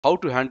how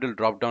to handle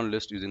drop-down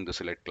list using the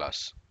select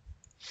class.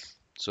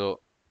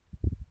 So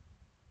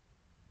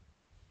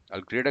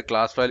I'll create a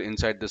class file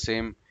inside the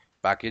same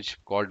package,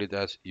 called it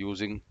as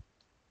using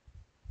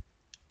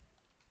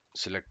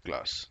select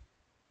class.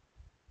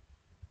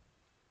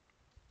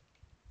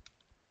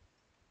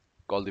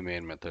 Call the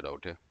main method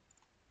out here.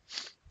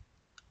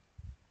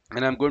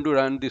 And I'm going to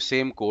run the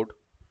same code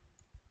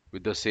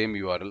with the same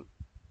URL.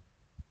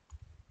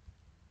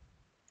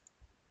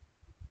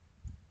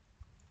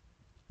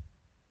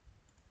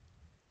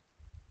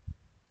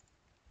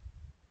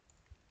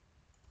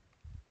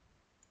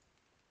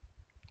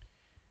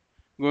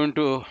 Going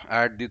to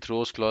add the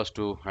throws clause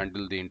to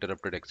handle the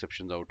interrupted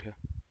exceptions out here.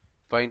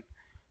 Fine.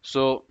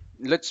 So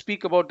let's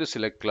speak about the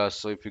select class.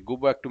 So if you go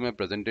back to my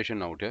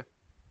presentation out here,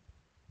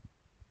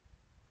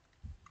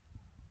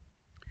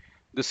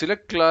 the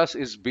select class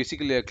is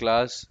basically a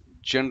class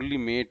generally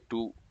made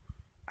to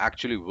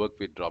actually work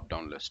with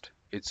drop-down list.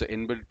 It's an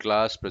inbuilt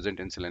class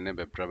present in Selenium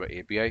Webdriver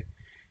API.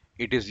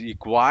 It is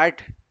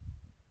required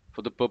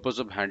for the purpose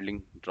of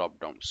handling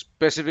drop-down.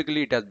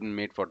 Specifically, it has been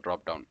made for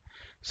drop-down.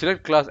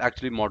 Select class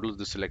actually models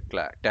the select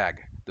tag.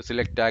 The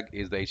select tag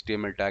is the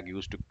HTML tag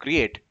used to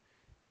create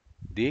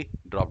the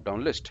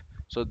drop-down list.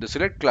 So the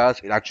select class,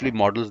 it actually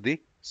models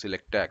the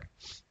select tag,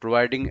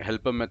 providing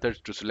helper methods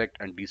to select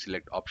and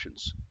deselect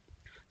options.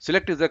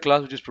 Select is a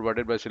class which is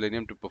provided by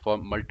Selenium to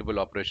perform multiple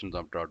operations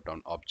of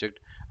drop-down object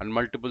and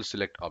multiple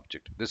select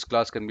object. This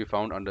class can be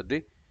found under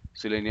the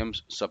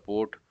Selenium's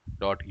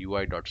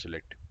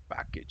support.ui.select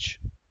package.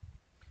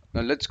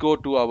 Now let's go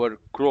to our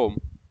Chrome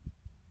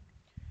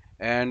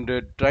and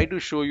try to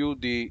show you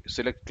the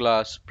select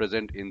class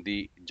present in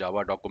the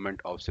Java document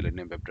of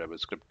Selenium WebDriver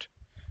script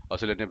or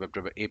Selenium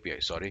WebDriver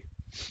API, sorry.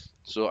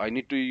 So I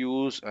need to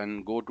use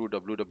and go to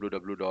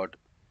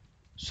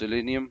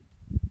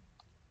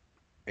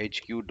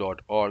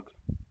www.seleniumhq.org.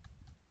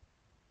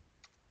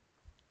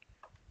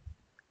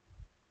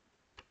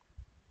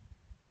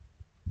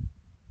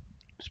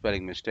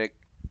 Spelling mistake,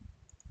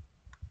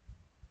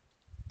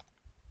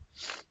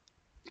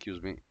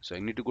 excuse me. So I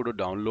need to go to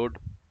download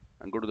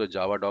and go to the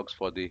Java docs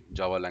for the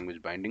Java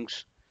language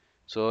bindings.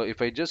 So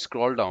if I just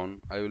scroll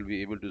down, I will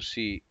be able to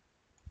see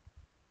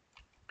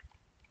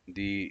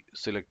the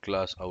select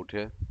class out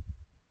here.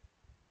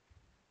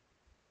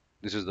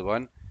 This is the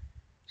one.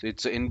 So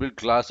it's an inbuilt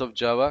class of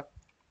Java.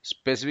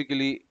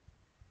 Specifically,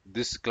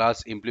 this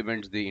class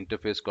implements the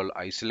interface called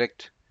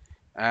iSelect,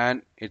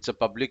 and it's a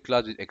public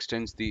class which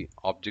extends the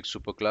object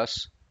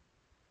superclass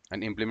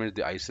and implements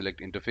the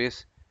iSelect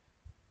interface.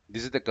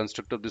 This is the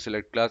constructor of the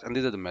select class, and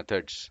these are the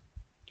methods.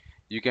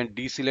 You can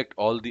deselect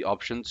all the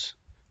options.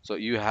 So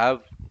you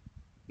have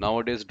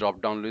nowadays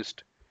drop down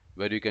list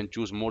where you can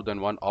choose more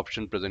than one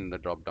option present in the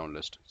drop down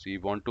list. So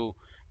you want to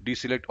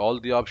deselect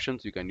all the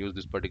options, you can use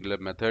this particular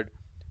method.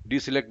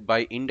 Deselect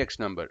by index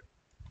number.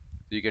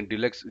 So you can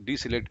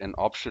deselect an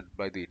option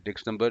by the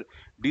index number,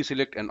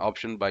 deselect an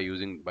option by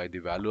using by the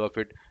value of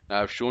it.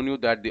 Now I've shown you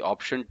that the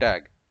option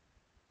tag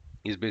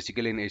is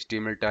basically an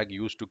HTML tag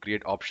used to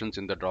create options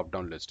in the drop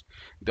down list.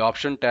 The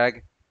option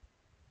tag,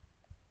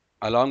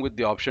 along with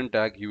the option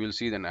tag, you will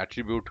see an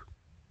attribute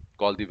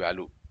called the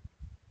value.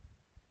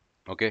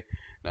 Okay,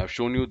 now I've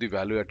shown you the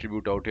value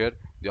attribute out here.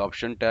 The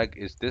option tag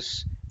is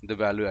this, the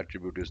value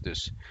attribute is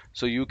this.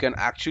 So you can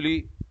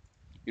actually,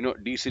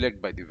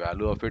 deselect by the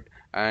value of it.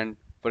 And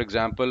for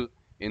example,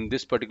 in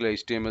this particular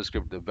HTML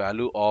script, the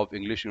value of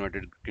English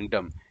United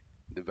Kingdom,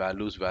 the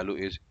value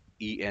is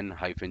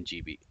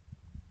en-gb.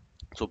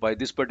 So by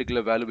this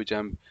particular value which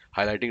I'm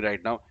highlighting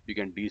right now, you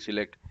can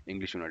deselect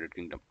English United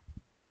Kingdom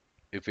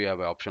if you have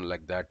an option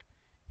like that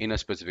in a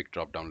specific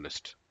drop down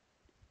list.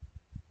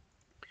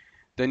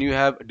 Then you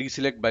have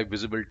deselect by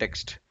visible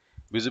text.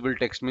 Visible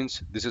text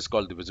means this is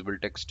called the visible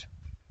text.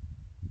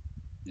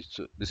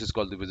 So this is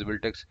called the visible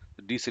text.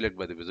 Deselect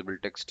by the visible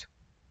text,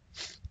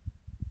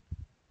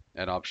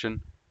 an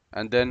option.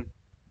 And then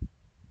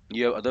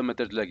you have other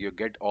methods like your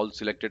get all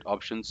selected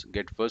options,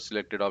 get first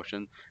selected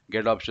option,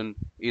 get option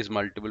is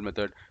multiple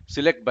method.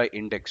 Select by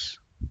index.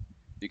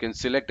 You can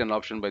select an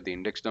option by the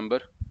index number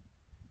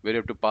where you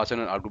have to pass in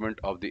an argument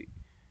of the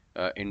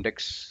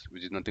index,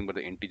 which is nothing but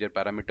the integer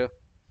parameter.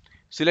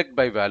 Select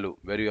by value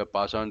where you have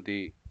pass on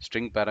the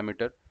string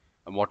parameter.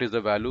 And what is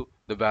the value?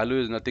 The value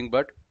is nothing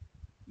but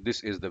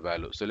this is the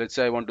value. So let's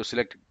say I want to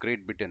select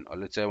Great Britain, or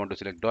let's say I want to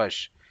select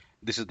Daesh.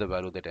 This is the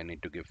value that I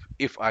need to give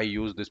if I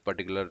use this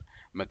particular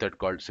method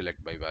called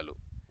select by value.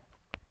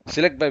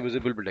 Select by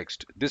visible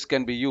text. This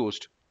can be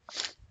used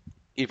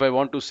if I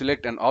want to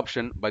select an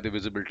option by the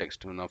visible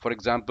text. Now, for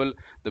example,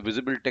 the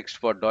visible text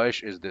for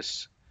Daesh is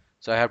this.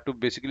 So I have to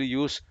basically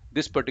use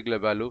this particular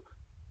value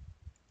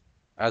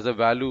as a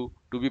value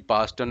to be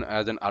passed on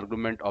as an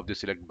argument of the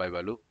select by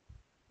value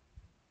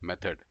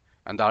method,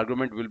 and the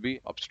argument will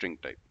be of string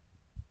type.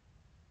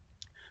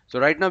 So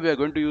right now we are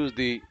going to use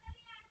the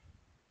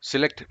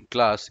select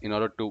class in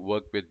order to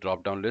work with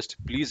drop down list.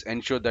 Please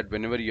ensure that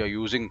whenever you are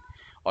using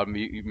or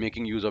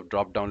making use of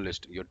drop down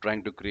list, you're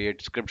trying to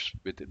create scripts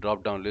with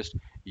drop down list,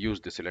 use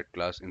the select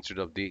class instead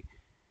of the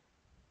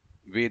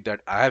way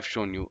that I have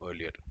shown you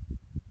earlier.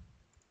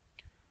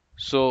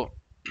 So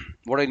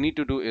what I need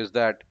to do is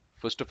that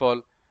first of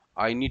all,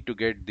 I need to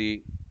get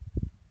the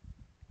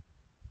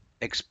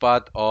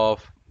XPath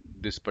of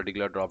this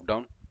particular drop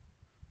down.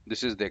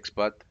 This is the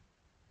XPath.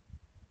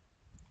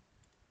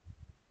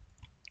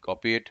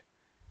 Copy it,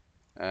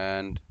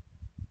 and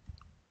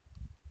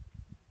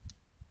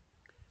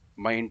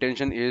my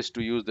intention is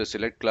to use the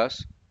select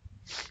class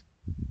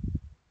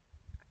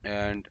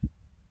and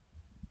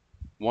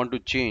want to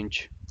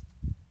change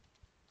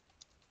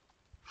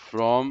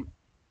from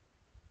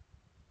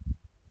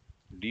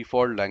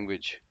default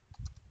language,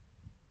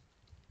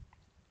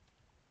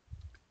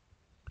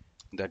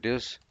 that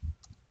is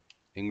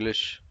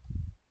English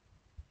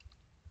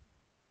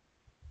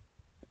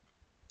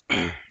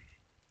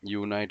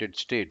United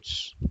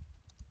States,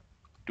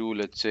 to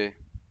let's say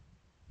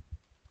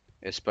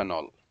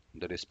Espanol,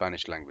 that is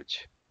Spanish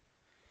language.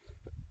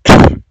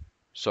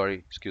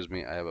 Sorry, excuse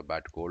me, I have a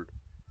bad cold.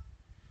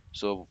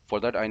 So for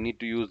that I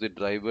need to use the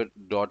driver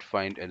dot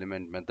find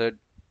element method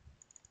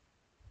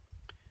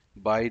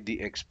by the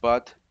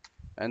XPath,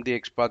 and the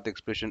XPath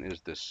expression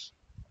is this,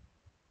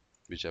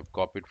 which I've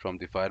copied from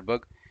the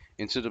Firebug.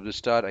 Instead of the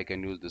star, I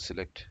can use the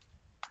select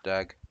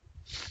tag.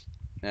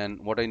 And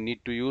what I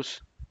need to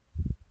use,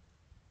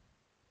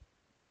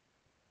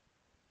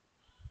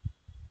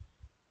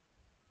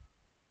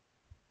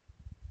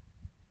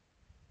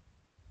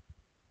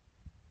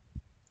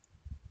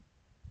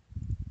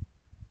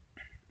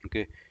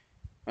 okay,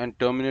 and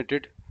terminate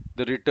it.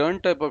 The return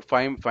type of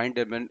find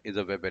element is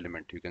a web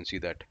element. You can see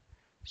that.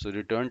 So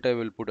return type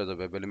will put as a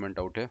web element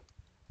out here.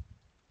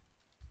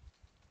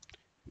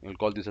 We'll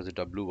call this as a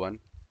W1.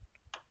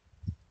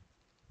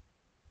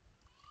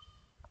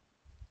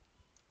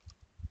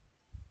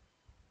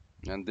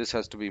 And this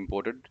has to be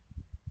imported.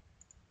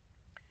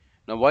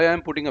 Now why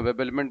I'm putting a web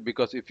element,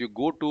 because if you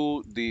go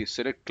to the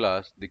select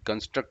class, the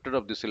constructor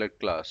of the select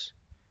class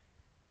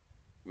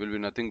will be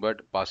nothing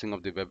but passing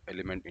of the web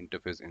element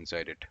interface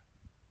inside it.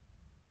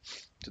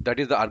 So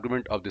that is the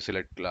argument of the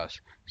select class.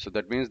 So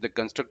that means the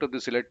constructor of the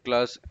select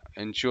class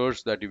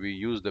ensures that we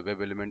use the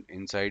web element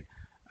inside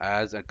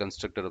as a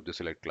constructor of the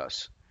select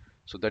class.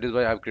 So that is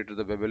why I've created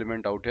the web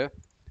element out here,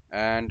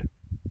 and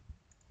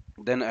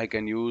then I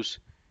can use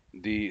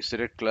the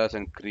select class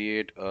and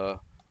create a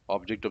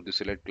object of the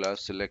select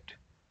class. Select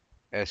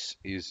s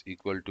is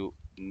equal to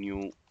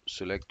new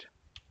select,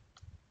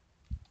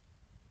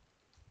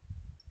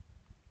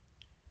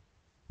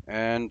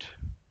 and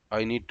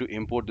I need to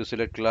import the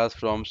select class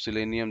from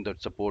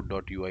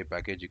selenium.support.ui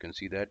package. You can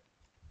see that,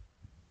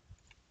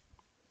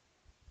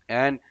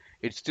 and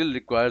it still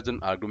requires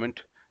an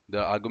argument.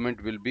 The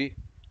argument will be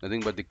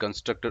nothing but the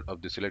constructor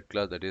of the select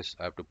class, that is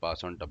I have to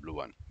pass on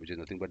w1, which is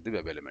nothing but the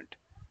web element.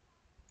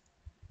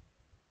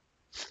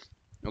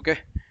 Okay,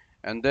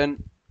 and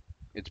then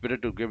it's better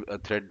to give a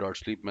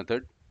thread.sleep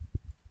method,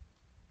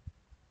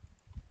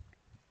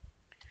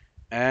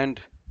 and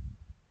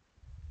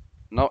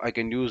now I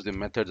can use the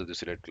methods of the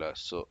select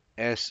class. So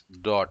s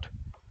dot,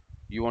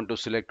 you want to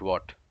select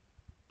what?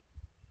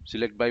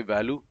 Select by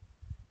value.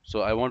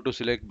 So I want to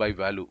select by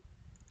value.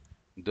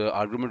 The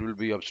argument will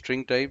be of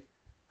string type.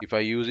 If I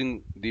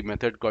using the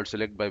method called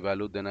select by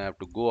value, then I have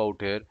to go out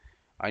here.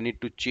 I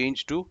need to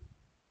change to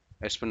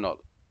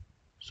Espanol.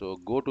 So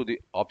go to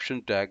the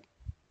option tag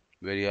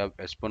where you have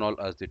Espanol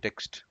as the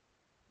text.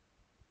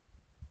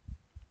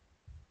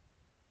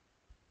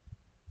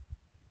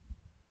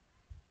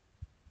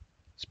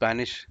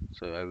 Spanish,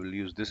 so I will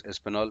use this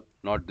Espanol,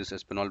 not this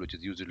Espanol which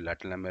is used in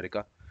Latin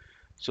America.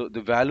 So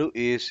the value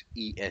is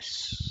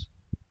ES.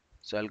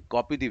 So I'll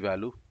copy the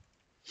value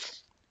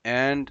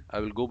and I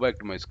will go back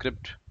to my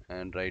script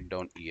and write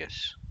down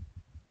ES.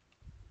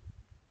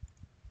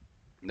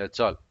 That's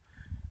all.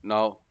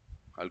 Now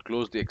I'll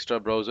close the extra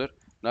browser.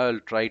 Now I'll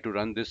try to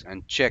run this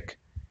and check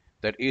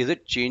that is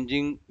it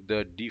changing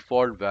the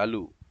default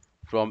value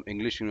from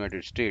English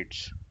United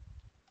States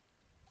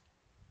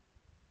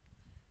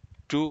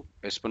to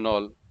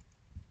Espanol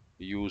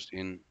used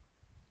in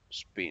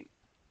Spain,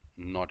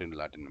 not in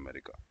Latin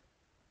America.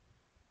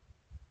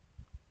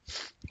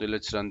 So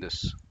let's run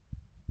this.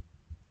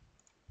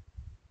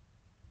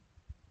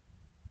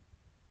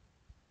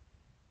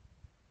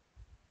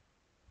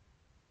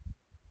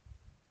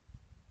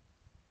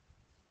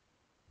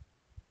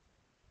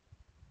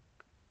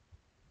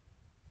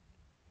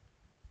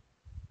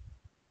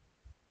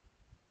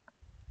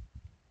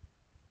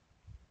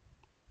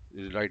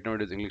 Right now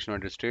it is English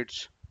United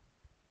States.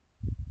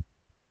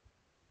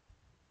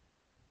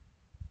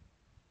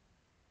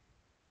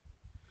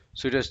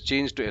 So it has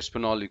changed to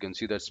Espanol. You can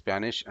see that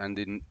Spanish, and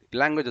the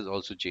language has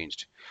also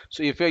changed.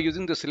 So if you are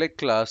using the select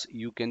class,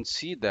 you can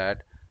see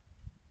that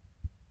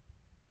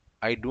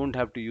I don't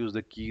have to use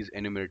the keys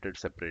enumerated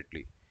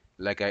separately.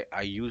 Like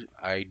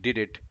I did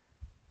it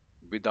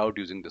without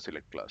using the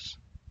select class.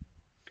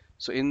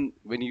 So in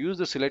when you use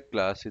the select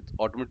class, it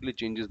automatically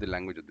changes the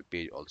language of the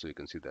page also. You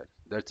can see that.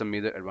 That's a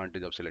major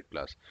advantage of select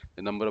class.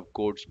 The number of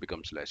codes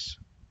becomes less.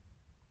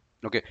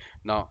 Okay,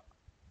 now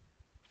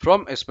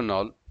from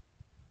Espanol,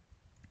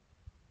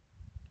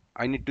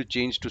 I need to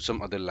change to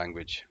some other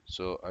language.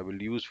 So I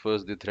will use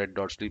first the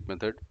thread.sleep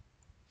method,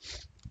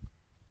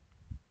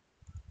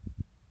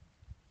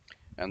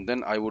 and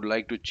then I would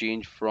like to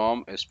change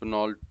from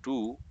Espanol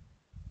to,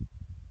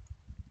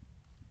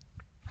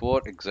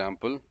 for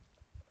example,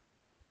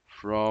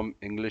 from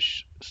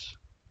English,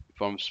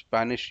 from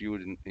Spanish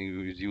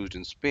used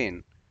in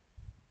Spain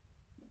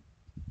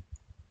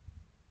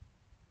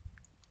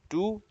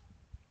to,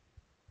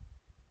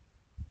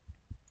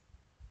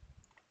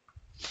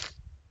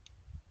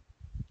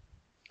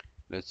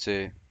 let's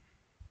say,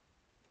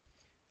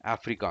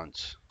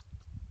 Afrikaans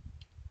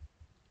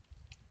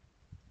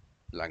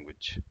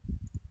language.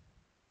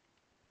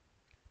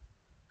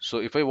 So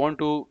if I want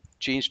to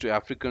change to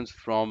Afrikaans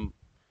from,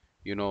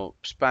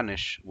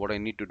 Spanish, what I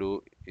need to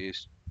do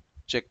is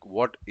check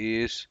what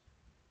is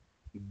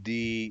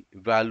the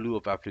value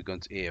of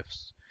Afrikaans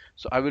AFs.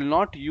 So I will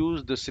not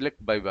use the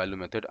select by value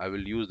method. I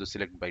will use the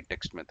select by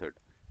text method.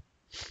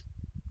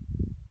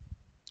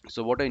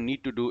 So what I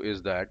need to do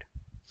is that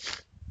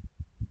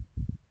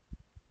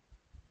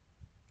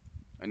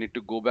I need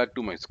to go back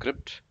to my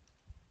script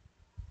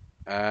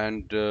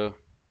and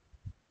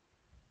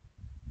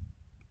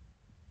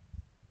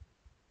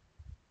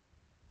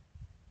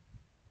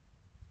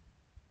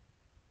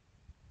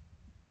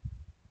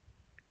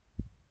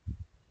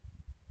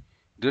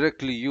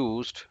directly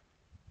used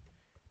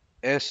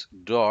s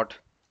dot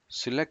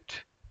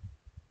select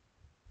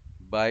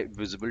by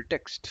visible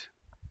text,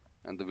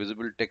 and the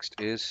visible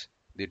text is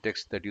the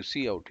text that you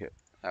see out here,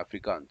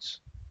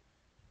 Afrikaans.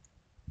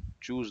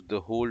 Choose the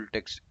whole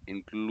text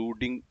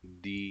including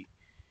the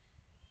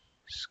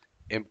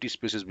empty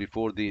spaces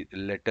before the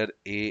letter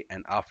A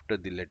and after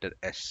the letter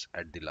S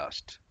at the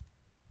last.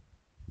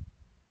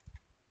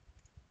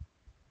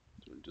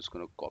 So I'm just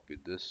going to copy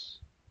this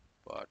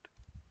part,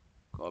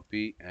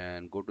 copy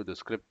and go to the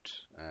script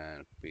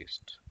and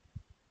paste,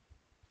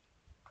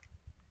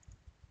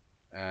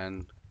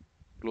 and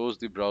close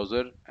the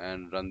browser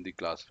and run the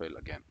class file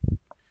again.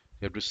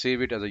 You have to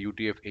save it as a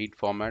UTF-8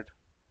 format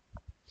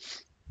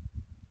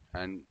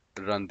and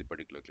run the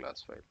particular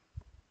class file.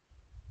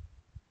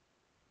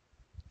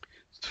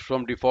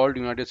 From default,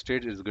 United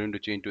States is going to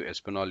change to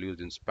Espanol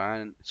used in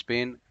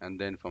Spain, and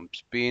then from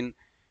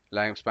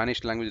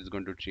Spanish language is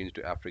going to change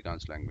to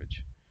Afrikaans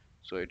language.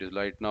 So it is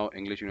right now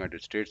English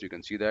United States. You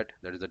can see that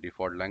is the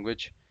default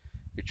language.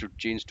 It should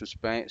change to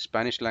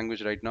Spanish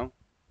language right now.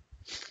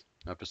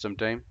 After some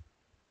time,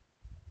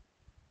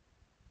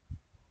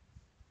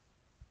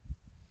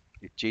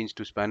 it changed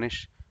to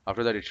Spanish.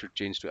 After that, it should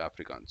change to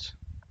Afrikaans.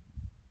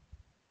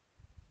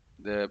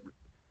 The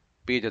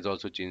page has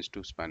also changed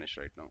to Spanish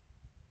right now.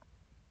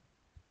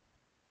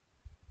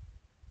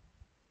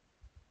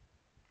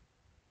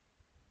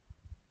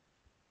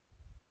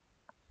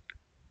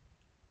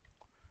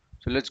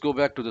 So let's go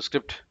back to the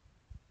script.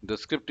 The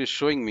script is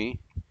showing me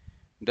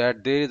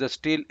that there is a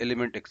stale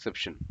element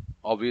exception.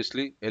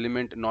 Obviously,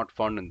 element not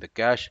found in the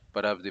cache.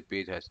 Perhaps the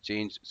page has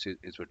changed since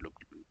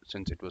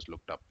it was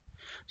looked up.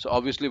 So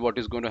obviously, what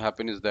is going to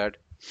happen is that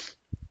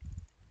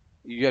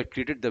you have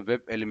created the web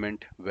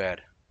element where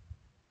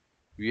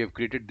we have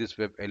created this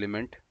web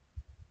element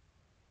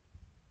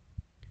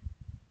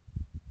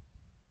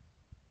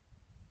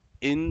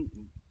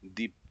in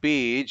the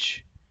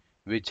page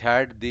which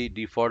had the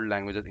default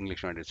language of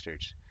English United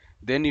States.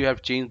 Then you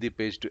have changed the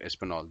page to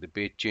Espanol. The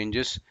page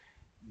changes,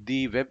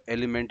 the web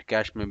element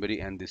cache memory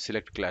and the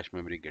select cache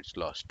memory gets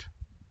lost.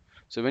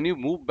 So when you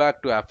move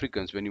back to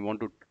Afrikaans, when you want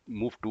to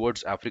move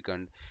towards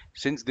African,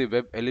 since the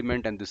web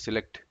element and the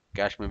select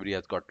cache memory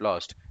has got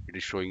lost, it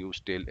is showing you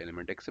stale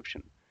element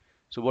exception.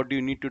 So what do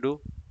you need to do?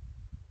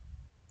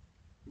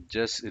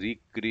 Just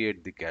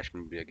recreate the cache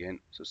memory again.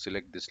 So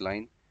select this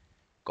line,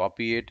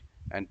 copy it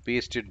and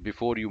paste it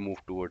before you move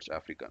towards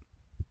African.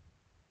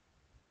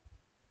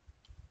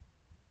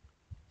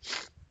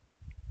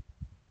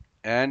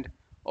 And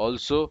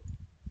also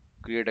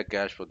create a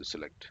cache for the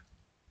select.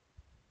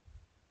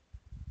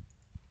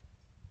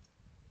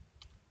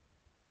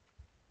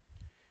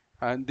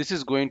 And this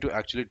is going to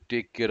actually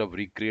take care of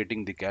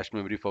recreating the cache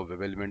memory for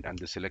web element and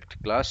the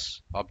select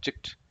class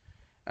object,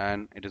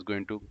 and it is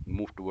going to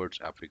move towards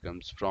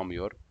Afrikaans from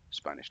your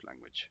Spanish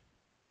language.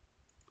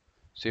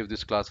 Save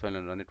this class file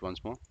and run it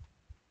once more.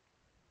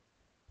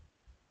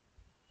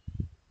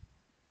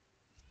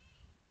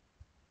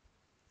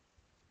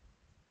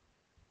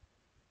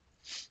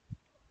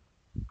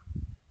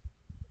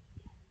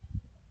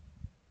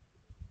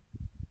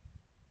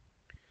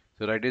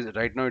 So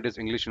right now it is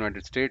English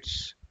United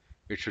States.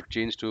 It should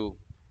change to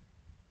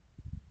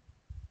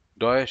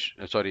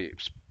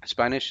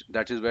Spanish.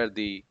 That is where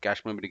the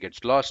cache memory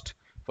gets lost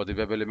for the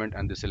web element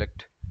and the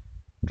select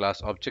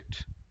class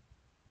object.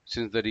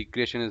 Since the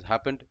recreation has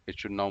happened, it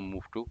should now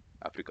move to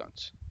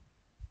Afrikaans.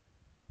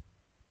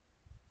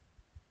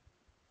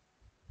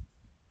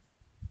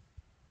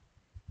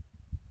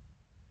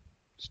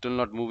 Still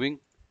not moving.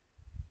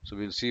 So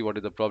we'll see what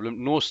is the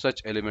problem. No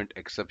such element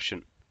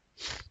exception.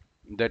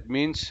 That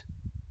means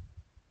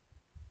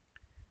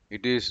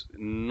it is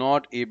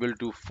not able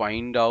to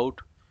find out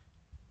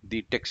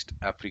the text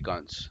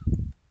Afrikaans.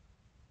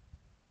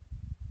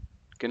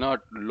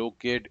 Cannot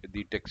locate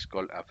the text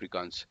called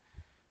Afrikaans.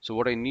 So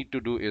what I need to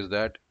do is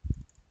that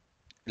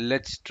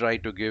let's try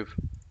to give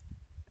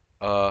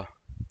a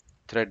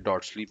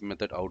thread.sleep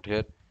method out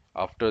here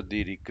after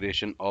the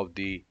recreation of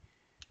the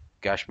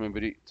cache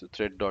memory. So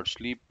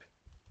thread.sleep,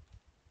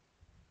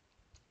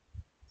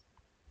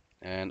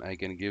 and I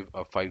can give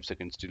a 5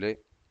 seconds delay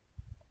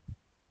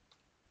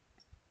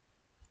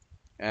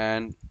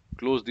and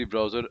close the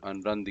browser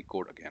and run the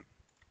code again.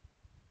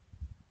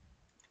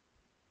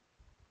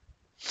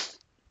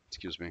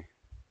 Excuse me.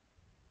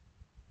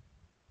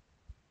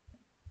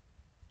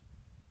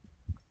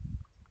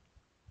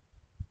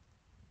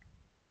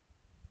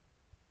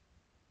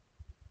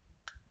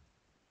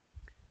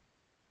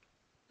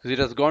 So it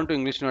has gone to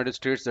English United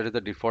States, that is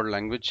the default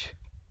language.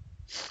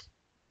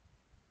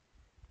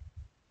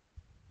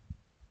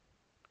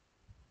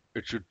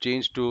 It should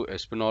change to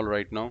Espanol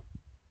right now,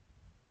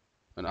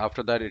 and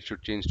after that it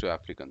should change to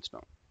Afrikaans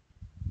now.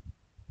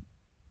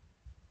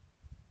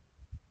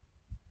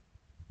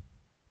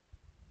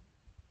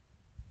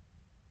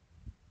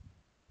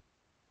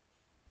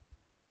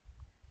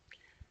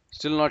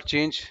 Still not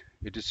change.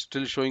 It is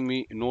still showing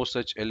me no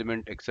such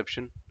element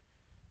exception.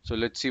 So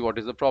let's see what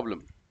is the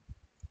problem.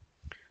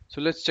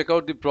 So let's check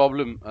out the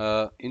problem.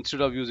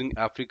 Instead of using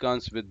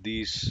Afrikaans with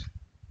these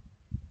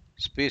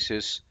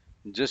spaces,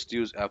 just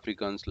use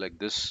Afrikaans like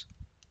this.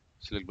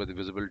 Select by the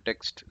visible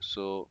text.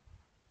 So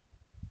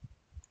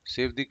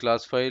save the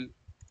class file,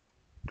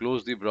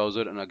 close the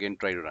browser, and again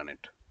try to run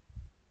it.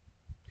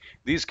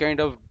 These kind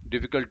of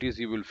difficulties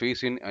you will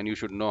face in, and you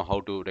should know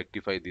how to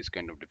rectify these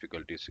kind of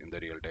difficulties in the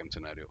real-time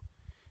scenario.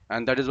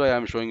 And that is why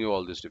I'm showing you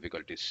all these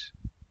difficulties.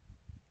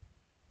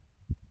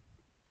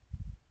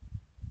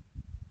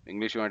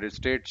 English United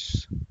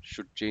States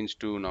should change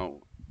to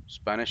now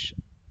Spanish.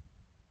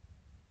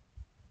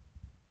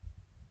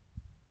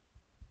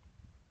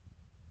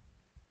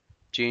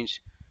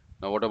 Change.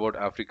 Now what about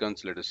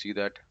Africans? Let us see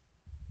that.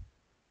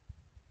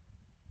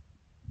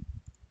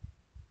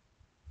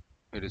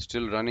 It is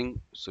still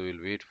running, so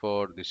we'll wait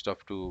for the stuff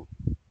to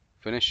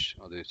finish,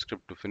 or the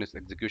script to finish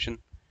execution.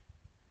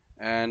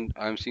 And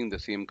I'm seeing the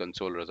same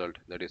console result,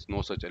 that is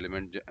no such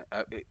element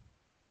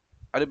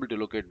unable to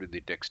locate with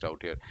the text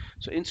out here.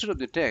 So instead of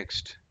the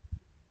text,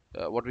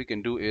 what we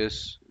can do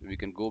is we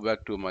can go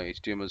back to my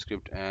HTML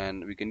script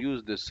and we can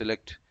use the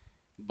select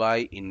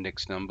by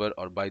index number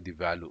or by the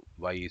value.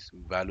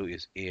 Value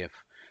is AF.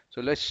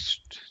 So let's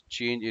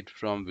change it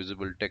from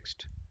visible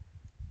text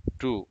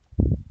to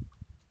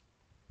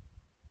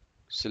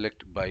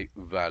select by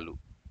value,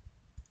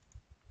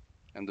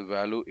 and the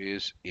value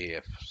is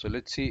AF. So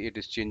let's see it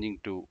is changing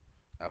to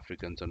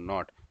Africans or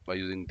not by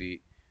using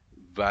the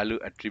value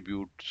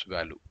attributes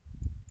value.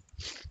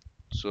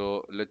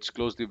 So let's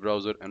close the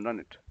browser and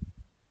run it.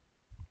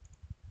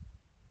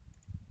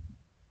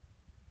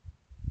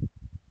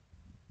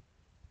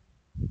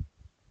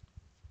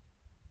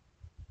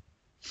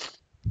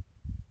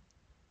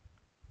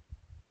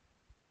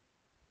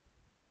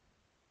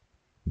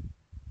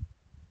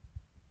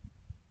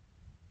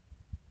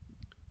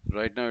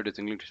 Right now it is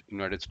English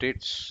United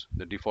States,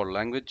 the default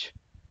language.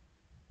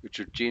 It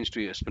should change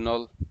to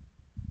Espanol.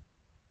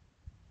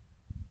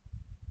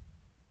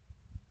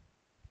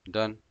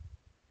 Done.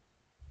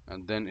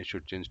 And then it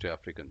should change to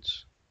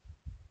Africans.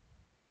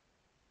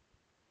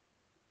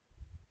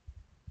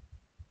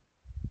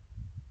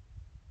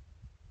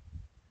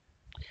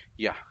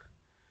 Yeah.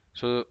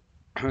 So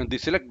the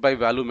select by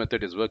value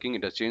method is working.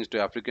 It has changed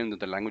to African, and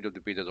the language of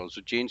the page has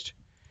also changed.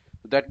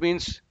 That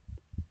means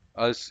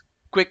a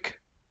quick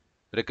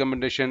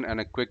recommendation and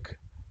a quick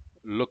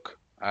look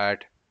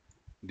at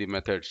the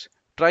methods.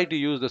 Try to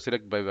use the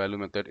select by value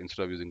method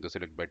instead of using the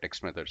select by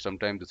text method.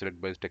 Sometimes the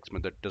select by text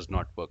method does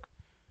not work.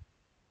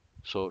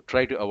 So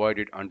try to avoid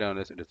it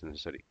unless it is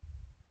necessary.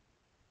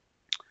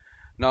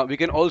 Now we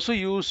can also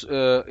use,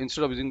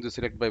 instead of using the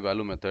select by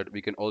value method,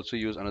 we can also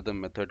use another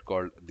method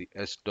called the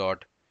s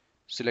dot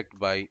select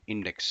by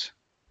index.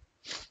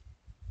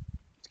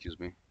 Excuse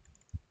me.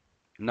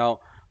 Now,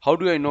 how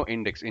do I know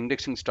index?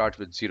 Indexing starts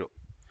with 0.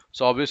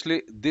 So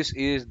obviously this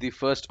is the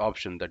first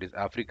option, that is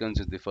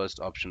Africans is the first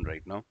option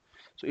right now.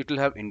 So it will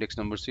have index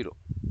number 0.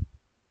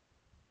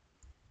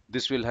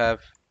 This will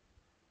have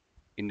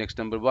index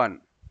number 1.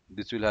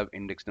 This will have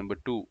index number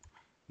 2.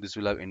 This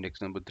will have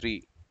index number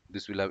 3.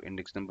 This will have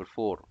index number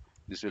 4.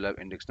 This will have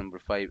index number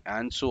 5,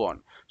 and so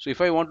on. So if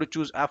I want to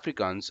choose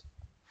Afrikaans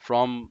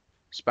from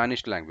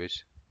Spanish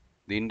language,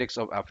 the index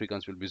of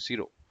Afrikaans will be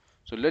 0.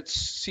 So let's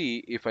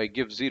see if I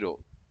give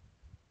 0,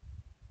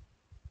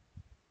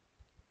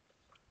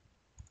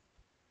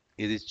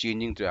 is it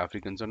changing to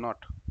Africans or not?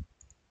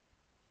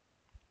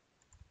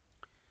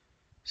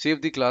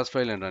 Save the class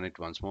file and run it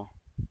once more.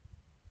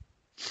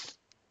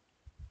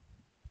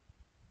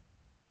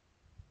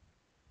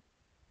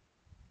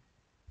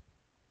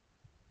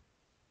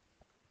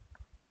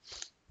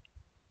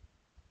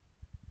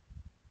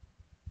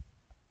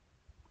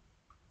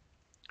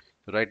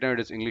 Right now it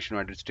is English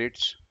United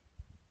States.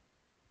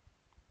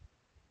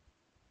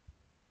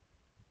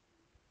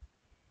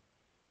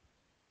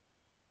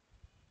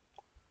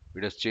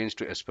 It has changed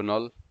to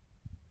Espanol,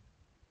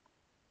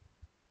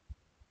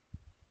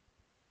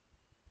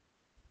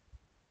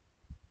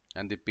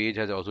 and the page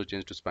has also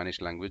changed to Spanish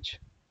language.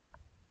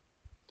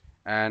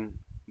 And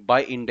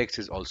by index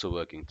is also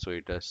working. So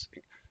it has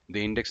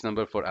the index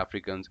number for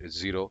Africans is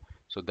 0.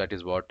 So that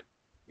is what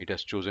it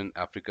has chosen,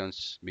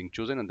 Africans being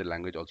chosen, and the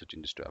language also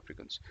changes to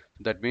Africans.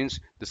 So that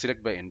means the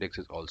select by index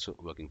is also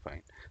working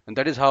fine. And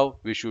that is how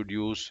we should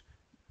use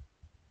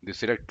the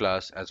select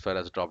class as far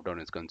as drop down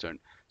is concerned.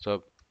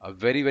 So a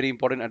very, very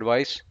important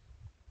advice,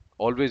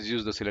 always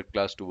use the select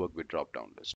class to work with drop down list.